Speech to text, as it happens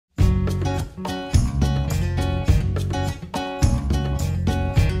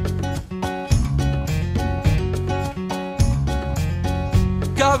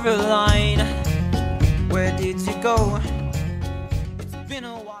Caroline, where did you go? It's been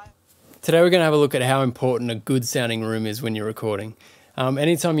a while. Today we're going to have a look at how important a good sounding room is when you're recording.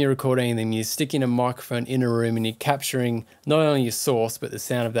 Anytime you're recording anything, you're sticking a microphone in a room and you're capturing not only your source but the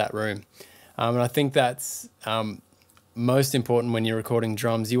sound of that room. And I think that's most important when you're recording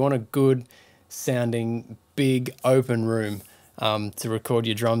drums. You want a good sounding big open room to record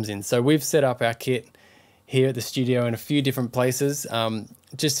your drums in. So we've set up our kit here at the studio in a few different places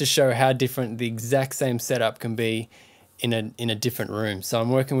just to show how different the exact same setup can be in a different room. So I'm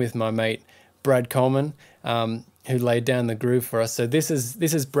working with my mate Brad Coleman, who laid down the groove for us. So this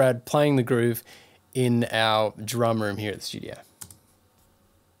is Brad playing the groove in our drum room here at the studio.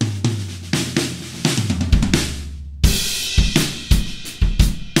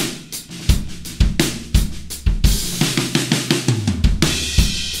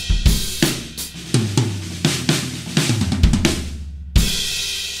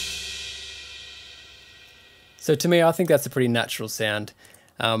 So to me, I think that's a pretty natural sound.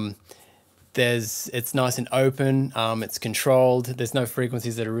 It's nice and open, it's controlled, there's no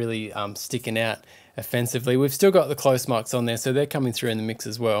frequencies that are really sticking out offensively. We've still got the close mics on there, so they're coming through in the mix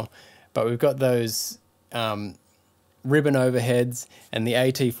as well. But we've got those ribbon overheads and the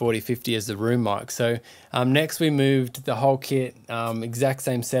AT4050 as the room mic. So next we moved the whole kit, exact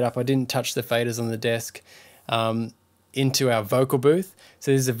same setup. I didn't touch the faders on the desk, into our vocal booth.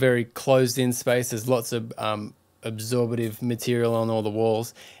 So this is a very closed in space. There's lots of absorbative material on all the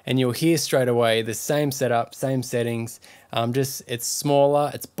walls, and you'll hear straight away the same setup, same settings, just it's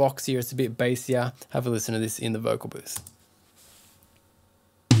smaller, it's boxier, it's a bit bassier. Have a listen to this in the vocal booth.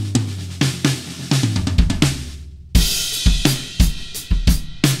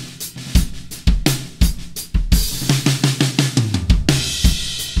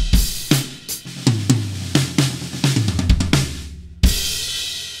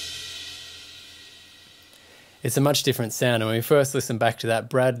 It's a much different sound. And when we first listened back to that,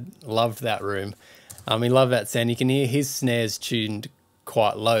 Brad loved that room. He loved that sound. You can hear his snares tuned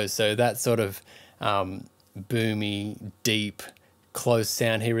quite low. So that sort of boomy, deep, close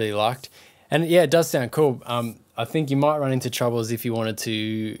sound he really liked. And yeah, it does sound cool. I think you might run into troubles if you wanted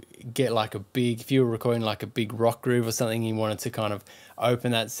to get like if you were recording like a big rock groove or something, you wanted to kind of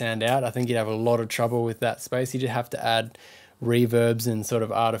open that sound out. I think you'd have a lot of trouble with that space. You'd have to add reverbs and sort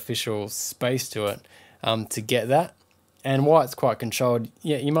of artificial space to it. To get that. And while it's quite controlled,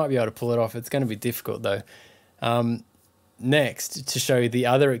 yeah, you might be able to pull it off. It's going to be difficult though. Next, to show you the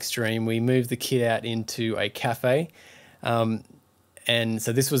other extreme, we moved the kit out into a cafe. And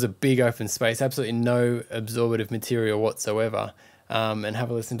so this was a big open space, absolutely no absorbative material whatsoever. And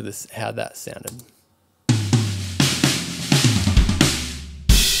have a listen to this, how that sounded.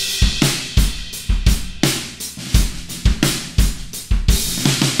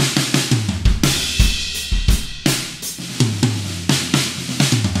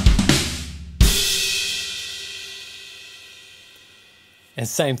 And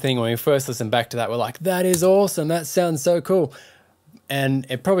same thing, when we first listened back to that, we're like, that is awesome, that sounds so cool. And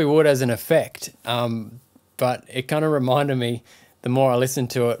it probably would as an effect, but it kind of reminded me, the more I listened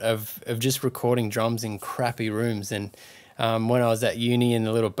to it, of just recording drums in crappy rooms. And when I was at uni in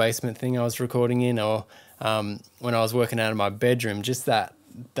the little basement thing I was recording in, or when I was working out of my bedroom, just that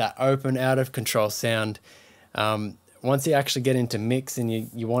open, out of control sound. Once you actually get into mix and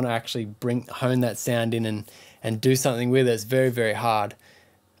you want to actually hone that sound in and do something with it, it's very, very hard.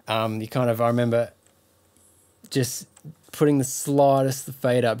 I remember just putting the slightest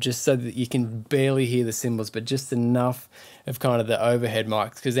fade up just so that you can barely hear the cymbals, but just enough of kind of the overhead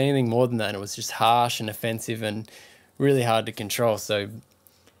mics, because anything more than that, it was just harsh and offensive and really hard to control. So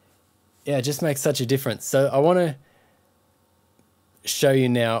yeah, it just makes such a difference. So I want to show you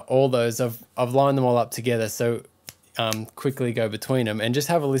now all those. I've lined them all up together, so quickly go between them and just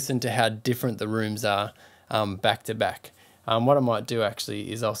have a listen to how different the rooms are back to back. What I might do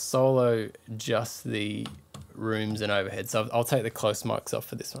actually is I'll solo just the rooms and overhead. So I'll take the close mics off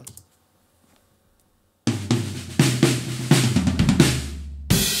for this one.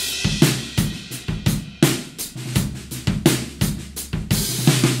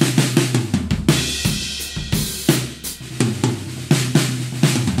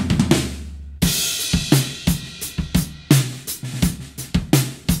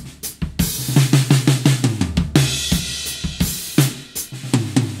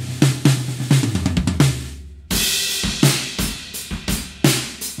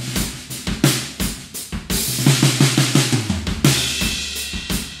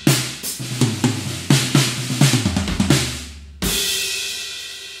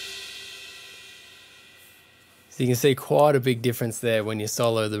 So you can see quite a big difference there when you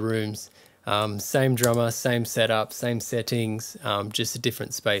solo the rooms. Same drummer, same setup, same settings, just a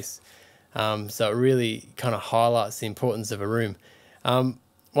different space. So it really kind of highlights the importance of a room.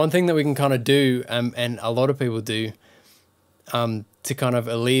 One thing that we can kind of do, and a lot of people do, to kind of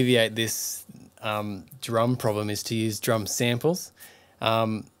alleviate this drum problem, is to use drum samples,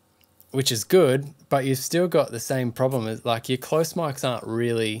 which is good, but you've still got the same problem. Like, your close mics aren't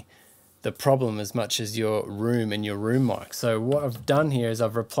really the problem as much as your room and your room mic. So what I've done here is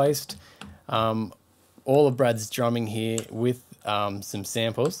I've replaced all of Brad's drumming here with some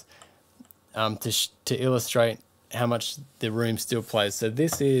samples to illustrate how much the room still plays. So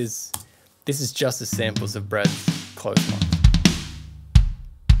this is just the samples of Brad's close mic.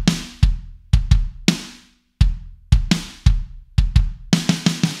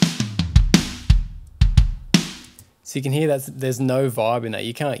 So you can hear that there's no vibe in that.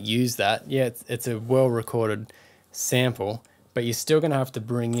 You can't use that. Yeah, it's a well-recorded sample, but you're still going to have to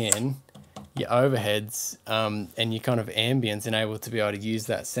bring in your overheads and your kind of ambience and able to be able to use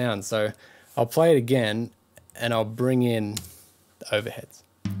that sound. So I'll play it again and I'll bring in the overheads.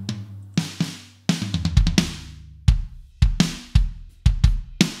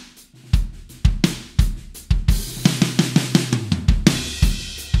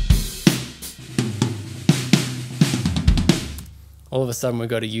 All of a sudden we've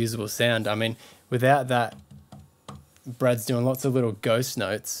got a usable sound. I mean, without that, Brad's doing lots of little ghost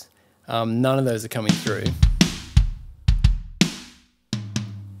notes. None of those are coming through.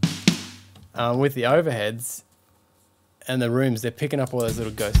 With the overheads and the rooms, they're picking up all those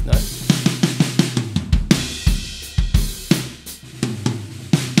little ghost notes.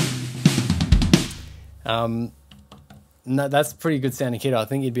 No, that's a pretty good sounding kit. I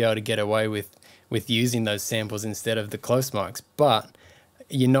think you'd be able to get away with using those samples instead of the close mics, but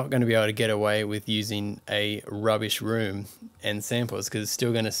you're not going to be able to get away with using a rubbish room and samples, because it's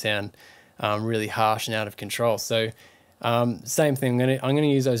still going to sound really harsh and out of control. So same thing, I'm going to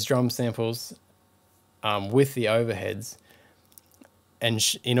use those drum samples with the overheads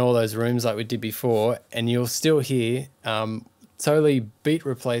and in all those rooms like we did before, and you'll still hear totally beat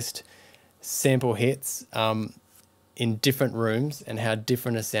replaced sample hits in different rooms, and how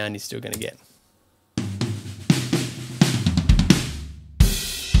different a sound you're still going to get.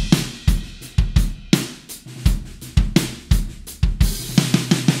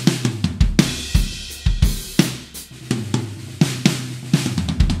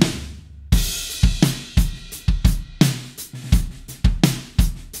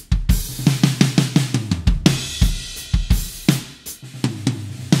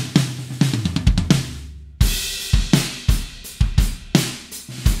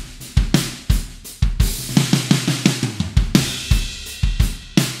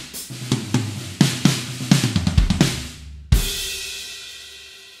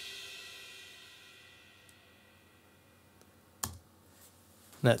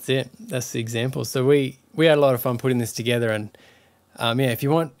 That's it. That's the example. So we had a lot of fun putting this together, and yeah, if you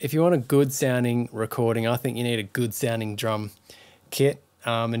want a good sounding recording, I think you need a good sounding drum kit.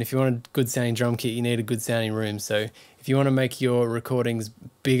 And if you want a good sounding drum kit, you need a good sounding room. So if you want to make your recordings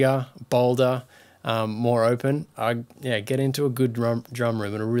bigger, bolder, more open, yeah, get into a good drum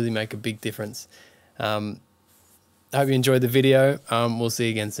room. It'll really make a big difference. I hope you enjoyed the video. We'll see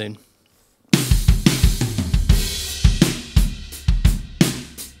you again soon.